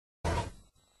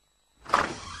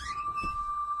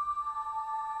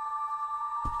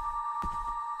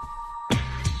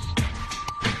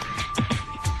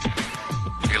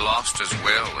lost his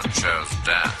will and chose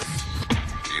death.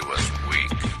 He was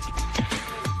weak.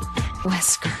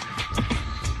 Wesker.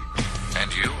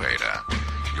 And you, Ada,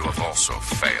 you have also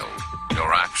failed.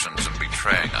 Your actions in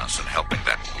betraying us and helping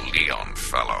that Leon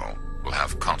fellow will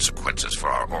have consequences for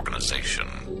our organization.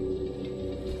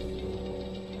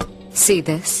 See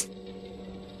this?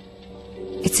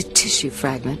 It's a tissue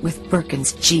fragment with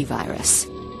Birkin's G-virus.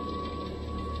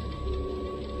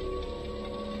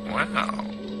 Well,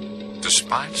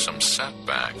 despite some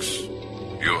setbacks,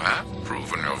 you have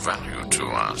proven your value to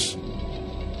us.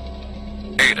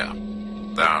 Ada,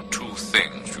 there are two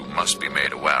things you must be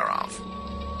made aware of.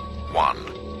 One,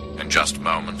 in just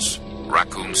moments,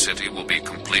 Raccoon City will be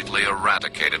completely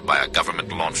eradicated by a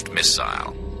government-launched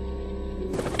missile.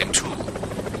 And two,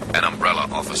 an Umbrella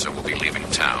officer will be leaving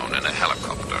town in a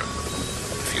helicopter.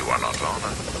 If you are not on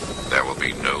it, there will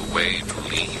be no way to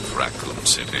leave Raccoon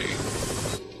City.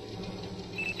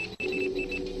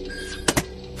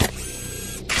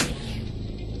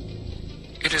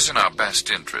 It is in our best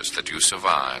interest that you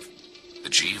survive. The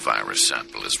G-virus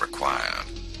sample is required.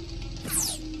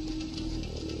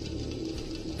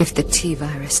 If the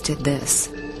T-virus did this,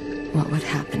 what would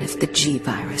happen if the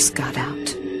G-virus got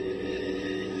out?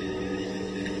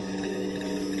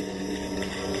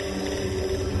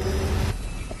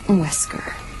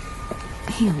 Wesker.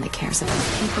 He only cares about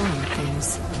people and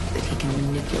things that he can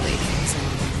manipulate for his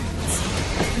own ends.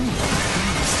 I feel like the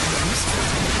virus is useful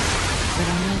to me, but I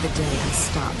know the day I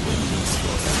stop being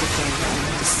useful is the day that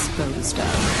I'm disposed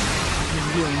of. I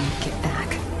will make it back.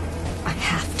 I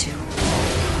have to.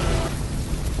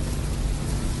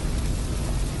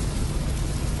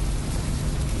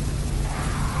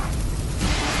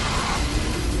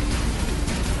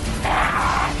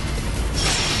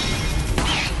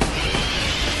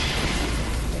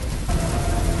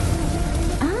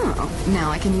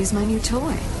 Now I can use my new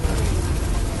toy. If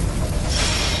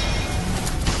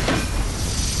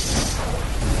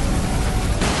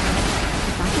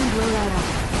I can blow that up,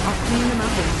 I'll clean them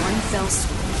up in one fell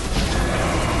swoop.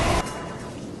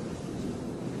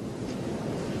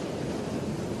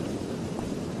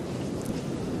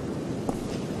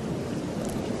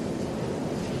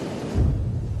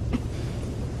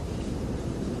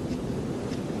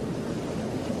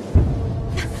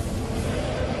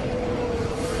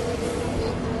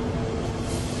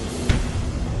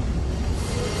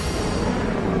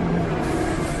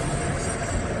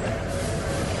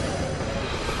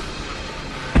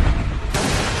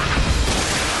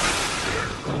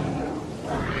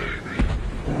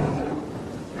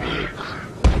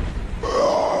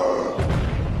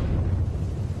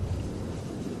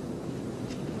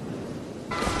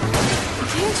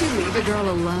 Can't you leave a girl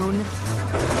alone?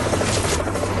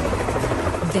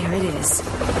 There it is.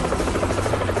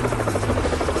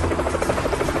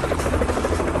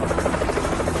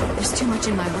 There's too much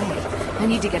in my way. I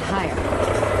need to get higher.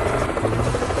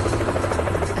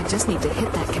 I just need to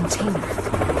hit that container.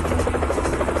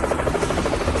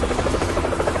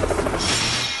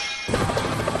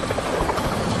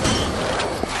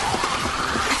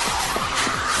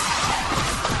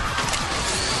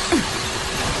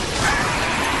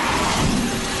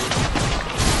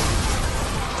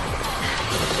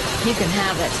 You can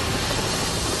have it.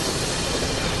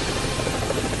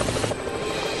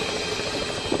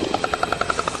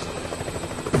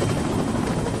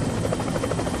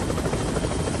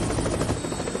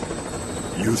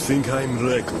 You think I'm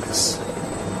reckless,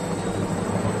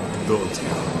 don't you?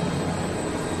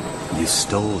 You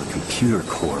stole a computer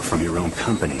core from your own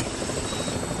company.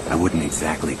 I wouldn't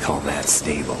exactly call that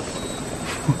stable.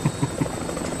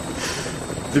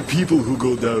 The people who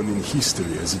go down in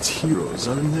history as its heroes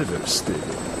are never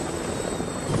stable.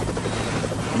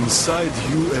 Inside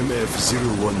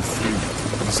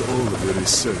UMF-013 is all of the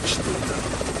research data.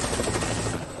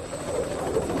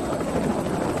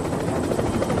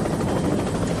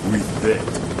 With that,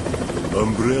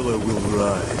 Umbrella will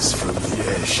rise from the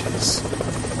ashes.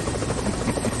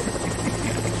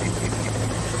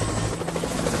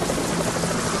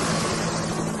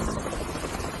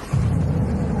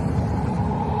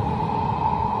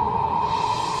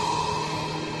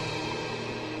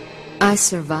 I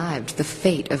survived the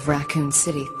fate of Raccoon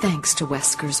City thanks to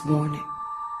Wesker's warning.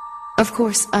 Of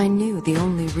course, I knew the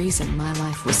only reason my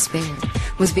life was spared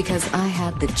was because I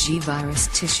had the G-virus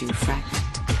tissue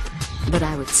fragment. But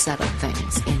I would settle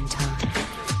things in time.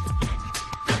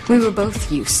 We were both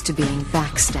used to being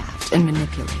backstabbed and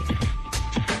manipulated.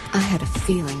 I had a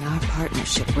feeling our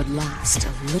partnership would last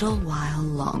a little while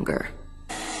longer.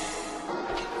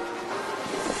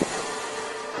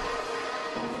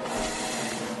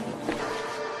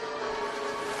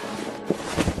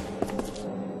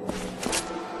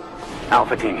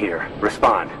 Alpha Team here.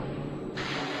 Respond.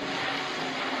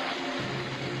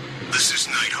 This is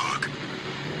Nighthawk.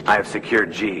 I have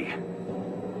secured G.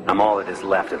 I'm all that is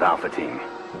left of Alpha Team.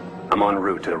 I'm en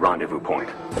route to the rendezvous point.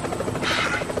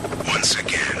 Once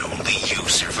again, only you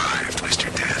survived, Mr.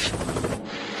 Death.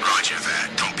 Roger that.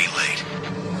 Don't be late.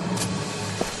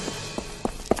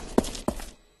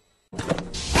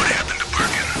 What happened to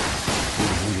Birkin? He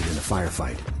was wounded in a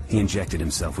firefight. He injected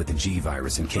himself with the G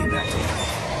virus and came back to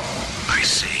life. I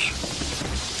see.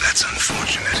 That's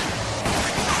unfortunate.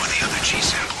 Who are the other G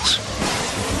samples?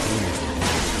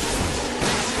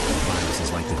 The virus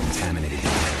is likely contaminated the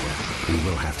network. We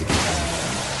will have to get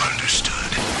them. Understood.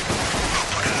 I'll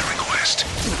put in the request.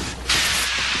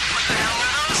 What the hell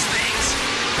are those things?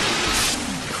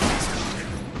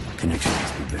 Connection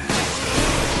must be bad.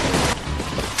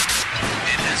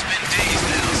 It has been days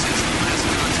now since the last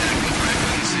contact with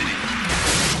Raccoon City.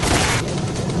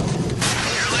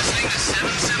 You're listening to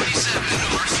 777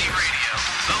 RC Radio,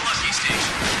 the Lucky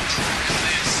Station. And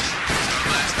this is our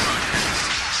last broadcast.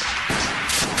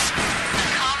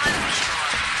 Common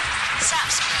Evil.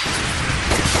 Subscribe.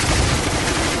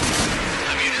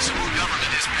 The municipal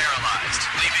government is paralyzed,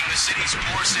 leaving the city's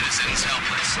poor citizens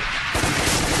helpless.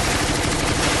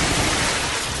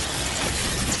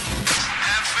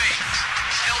 Have faith.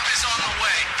 Help is on the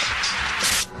way.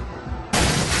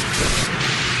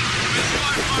 With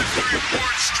 553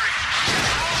 Ward Street.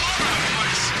 We're all over the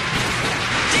place.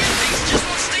 Damn things just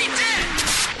won't stay dead.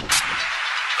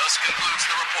 Thus concludes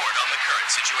the report on the current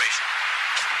situation.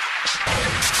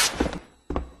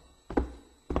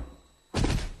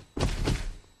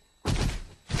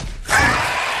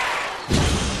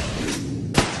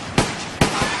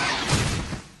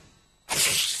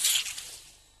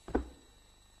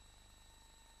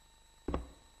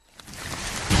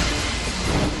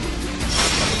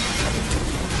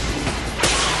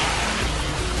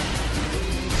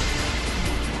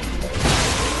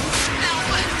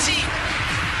 Alpha Team.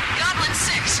 Goblin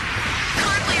 6.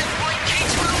 Currently at Point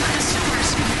K2 in the sewers.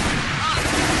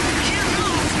 Can't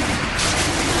move.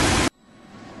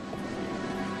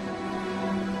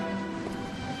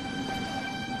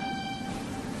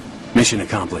 Mission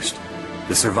accomplished.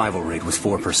 The survival rate was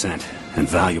 4%, and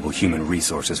valuable human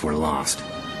resources were lost.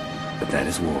 But that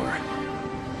is war.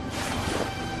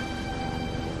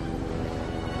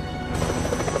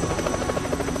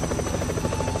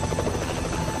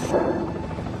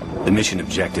 The mission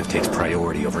objective takes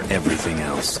priority over everything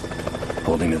else.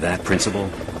 Holding to that principle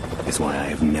is why I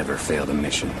have never failed a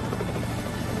mission.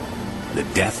 The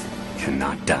death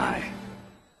cannot die.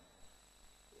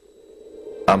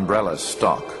 Umbrella's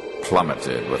stock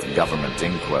plummeted with government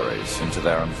inquiries into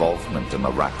their involvement in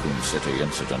the Raccoon City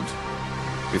incident.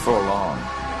 Before long,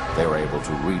 they were able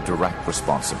to redirect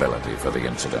responsibility for the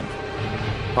incident.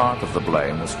 Part of the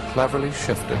blame was cleverly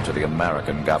shifted to the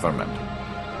American government.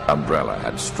 Umbrella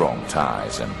had strong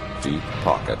ties and deep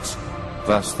pockets.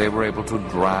 Thus, they were able to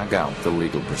drag out the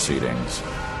legal proceedings.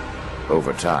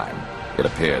 Over time, it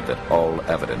appeared that all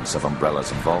evidence of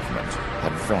Umbrella's involvement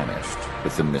had vanished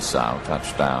with the missile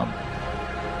touchdown.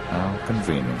 How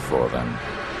convenient for them.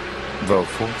 Though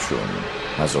fortune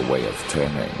has a way of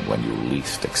turning when you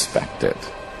least expect it.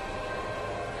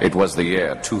 It was the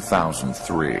year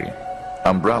 2003.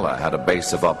 Umbrella had a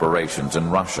base of operations in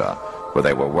Russia, where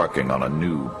they were working on a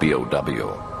new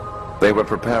BOW. They were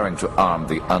preparing to arm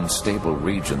the unstable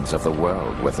regions of the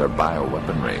world with their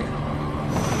bioweaponry.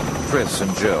 Chris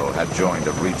and Joe had joined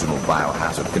a regional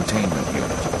biohazard containment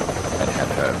unit and had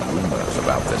heard rumors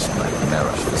about this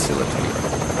nightmarish facility.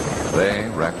 They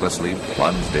recklessly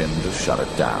plunged in to shut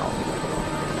it down.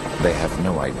 They have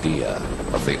no idea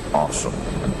of the awesome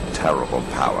and terrible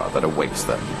power that awaits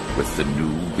them with the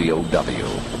new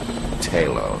BOW,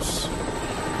 Talos.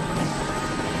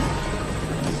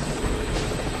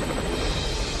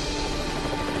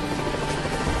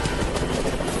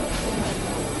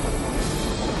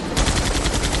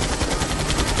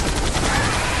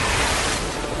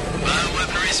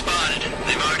 Bioweaponry spotted.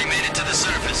 They've already made it to the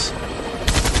surface.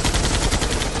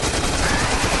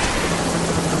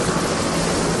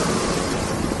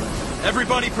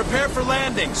 Everybody prepare for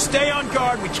landing. Stay on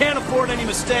guard. We can't afford any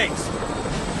mistakes.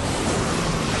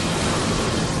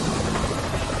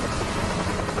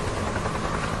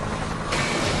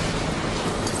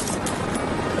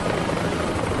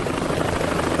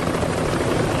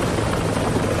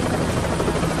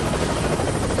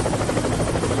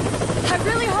 I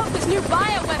really hope this new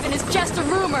bioweapon is just a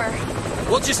rumor.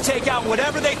 We'll just take out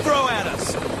whatever they throw at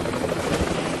us.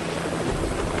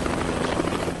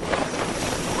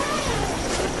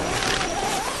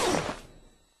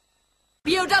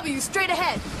 BOW straight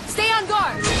ahead. Stay on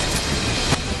guard.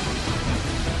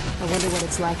 I wonder what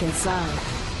it's like inside.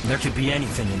 There could be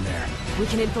anything in there. We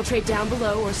can infiltrate down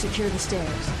below or secure the stairs.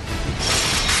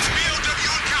 BOW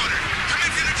encountered.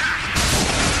 Commence an attack.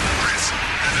 Chris,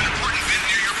 there's an important vent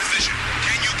near your position.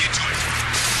 Can you get to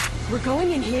it? We're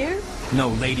going in here? No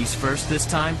ladies first this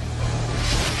time?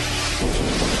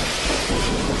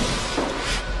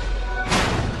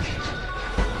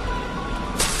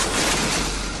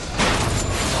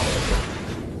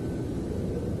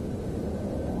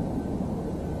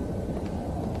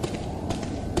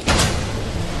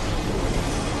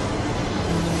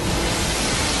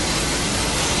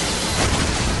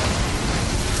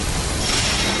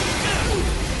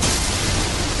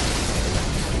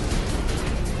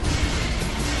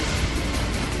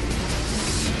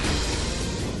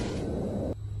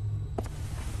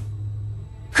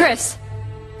 Chris!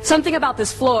 Something about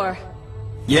this floor.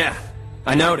 Yeah,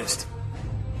 I noticed.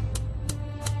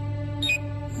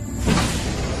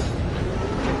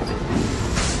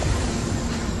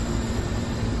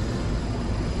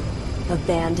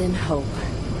 Abandon hope.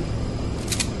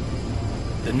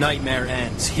 The nightmare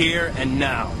ends here and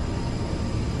now.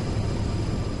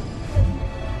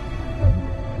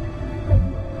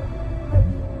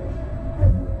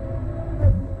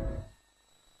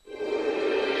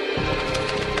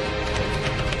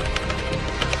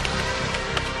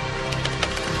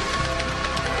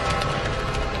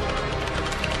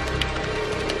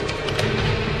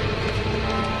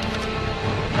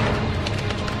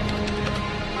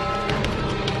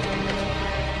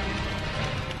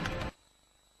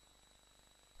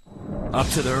 Up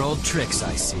to their old tricks,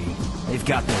 I see. They've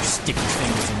got their sticky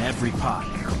fingers in every pot.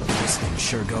 This thing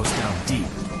sure goes down deep.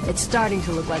 It's starting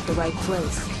to look like the right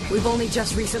place. We've only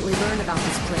just recently learned about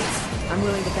this place. I'm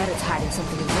willing to bet it's hiding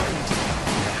something important.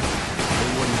 They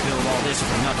wouldn't build all this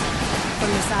for nothing. From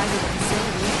the size of the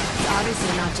facility, it's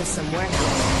obviously not just some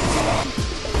warehouse.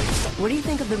 What do you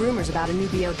think of the rumors about a new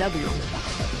BOW?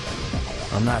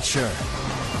 I'm not sure,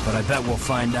 but I bet we'll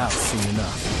find out soon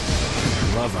enough.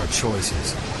 I love our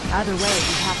choices. Either way,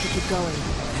 we have to keep going.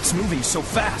 It's moving so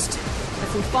fast.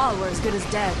 If we fall, we're as good as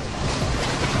dead.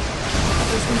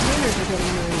 Those containers are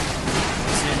getting moved.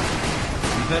 That's it.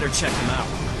 We better check them out.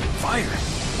 Fire!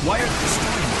 Why are they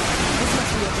destroying them? This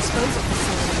must be a disposal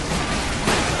facility.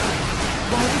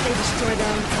 Why would they destroy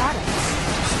their own products?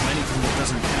 So anything that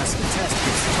doesn't pass the test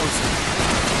gets toasted.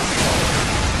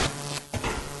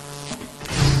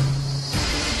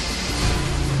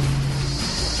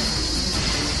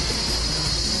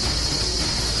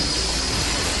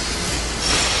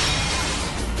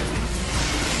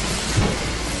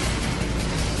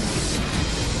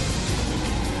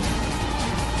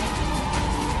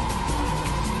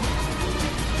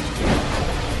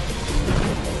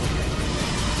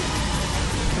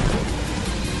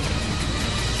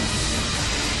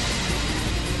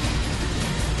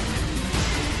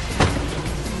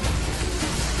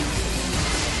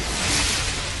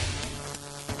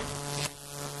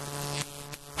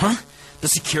 Huh? The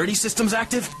security system's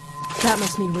active? That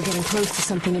must mean we're getting close to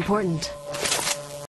something important.